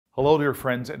Hello, dear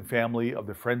friends and family of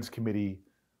the Friends Committee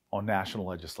on National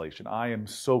Legislation. I am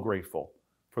so grateful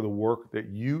for the work that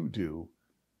you do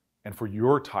and for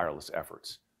your tireless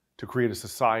efforts to create a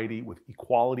society with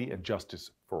equality and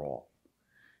justice for all.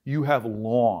 You have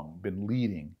long been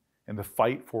leading in the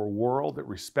fight for a world that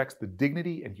respects the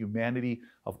dignity and humanity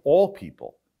of all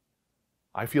people.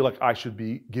 I feel like I should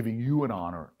be giving you an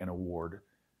honor and award,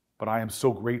 but I am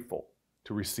so grateful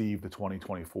to receive the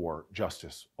 2024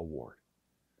 Justice Award.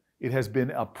 It has been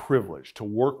a privilege to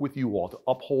work with you all to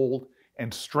uphold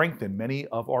and strengthen many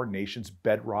of our nation's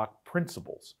bedrock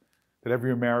principles: that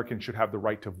every American should have the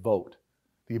right to vote,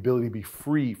 the ability to be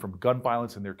free from gun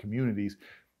violence in their communities,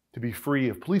 to be free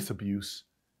of police abuse,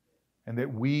 and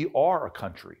that we are a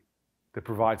country that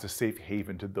provides a safe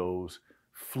haven to those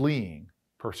fleeing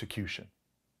persecution.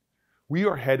 We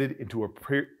are headed into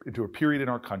a period in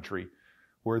our country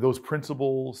where those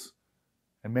principles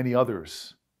and many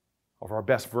others of our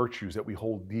best virtues that we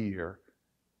hold dear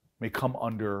may come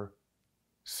under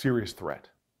serious threat.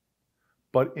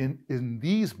 But in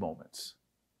these moments,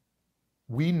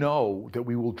 we know that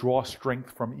we will draw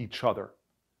strength from each other,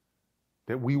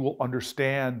 that we will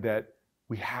understand that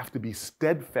we have to be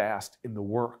steadfast in the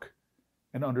work,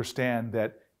 and understand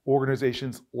that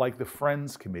organizations like the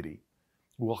Friends Committee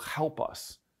will help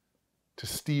us to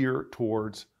steer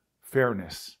towards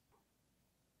fairness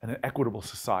and an equitable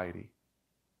society.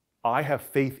 I have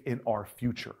faith in our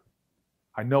future.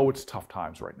 I know it's tough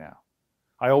times right now.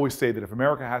 I always say that if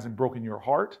America hasn't broken your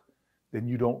heart, then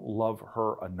you don't love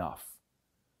her enough.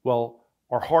 Well,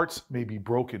 our hearts may be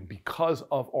broken because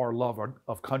of our love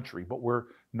of country, but we're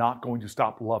not going to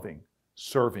stop loving,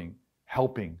 serving,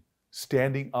 helping,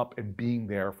 standing up, and being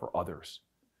there for others.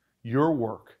 Your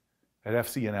work at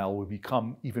FCNL will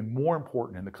become even more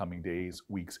important in the coming days,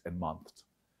 weeks, and months.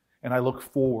 And I look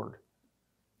forward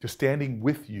to standing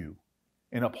with you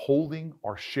in upholding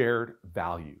our shared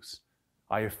values.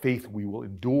 I have faith we will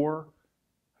endure,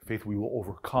 faith we will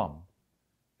overcome,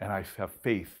 and I have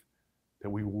faith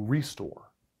that we will restore.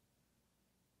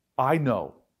 I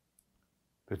know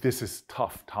that this is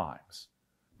tough times,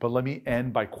 but let me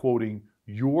end by quoting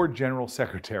your General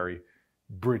Secretary,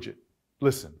 Bridget.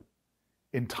 Listen,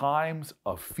 in times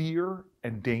of fear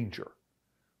and danger,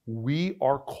 we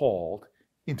are called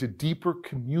into deeper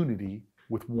community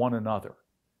with one another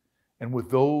and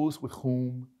with those with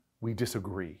whom we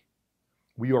disagree.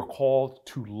 We are called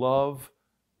to love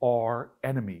our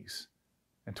enemies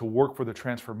and to work for the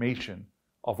transformation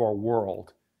of our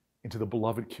world into the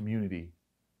beloved community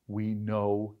we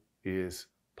know is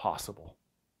possible.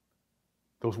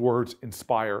 Those words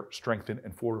inspire, strengthen,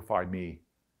 and fortify me.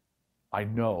 I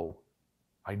know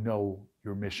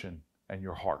your mission and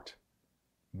your heart.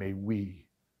 May we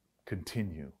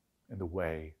continue in the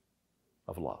way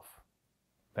of love.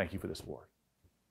 Thank you for this award.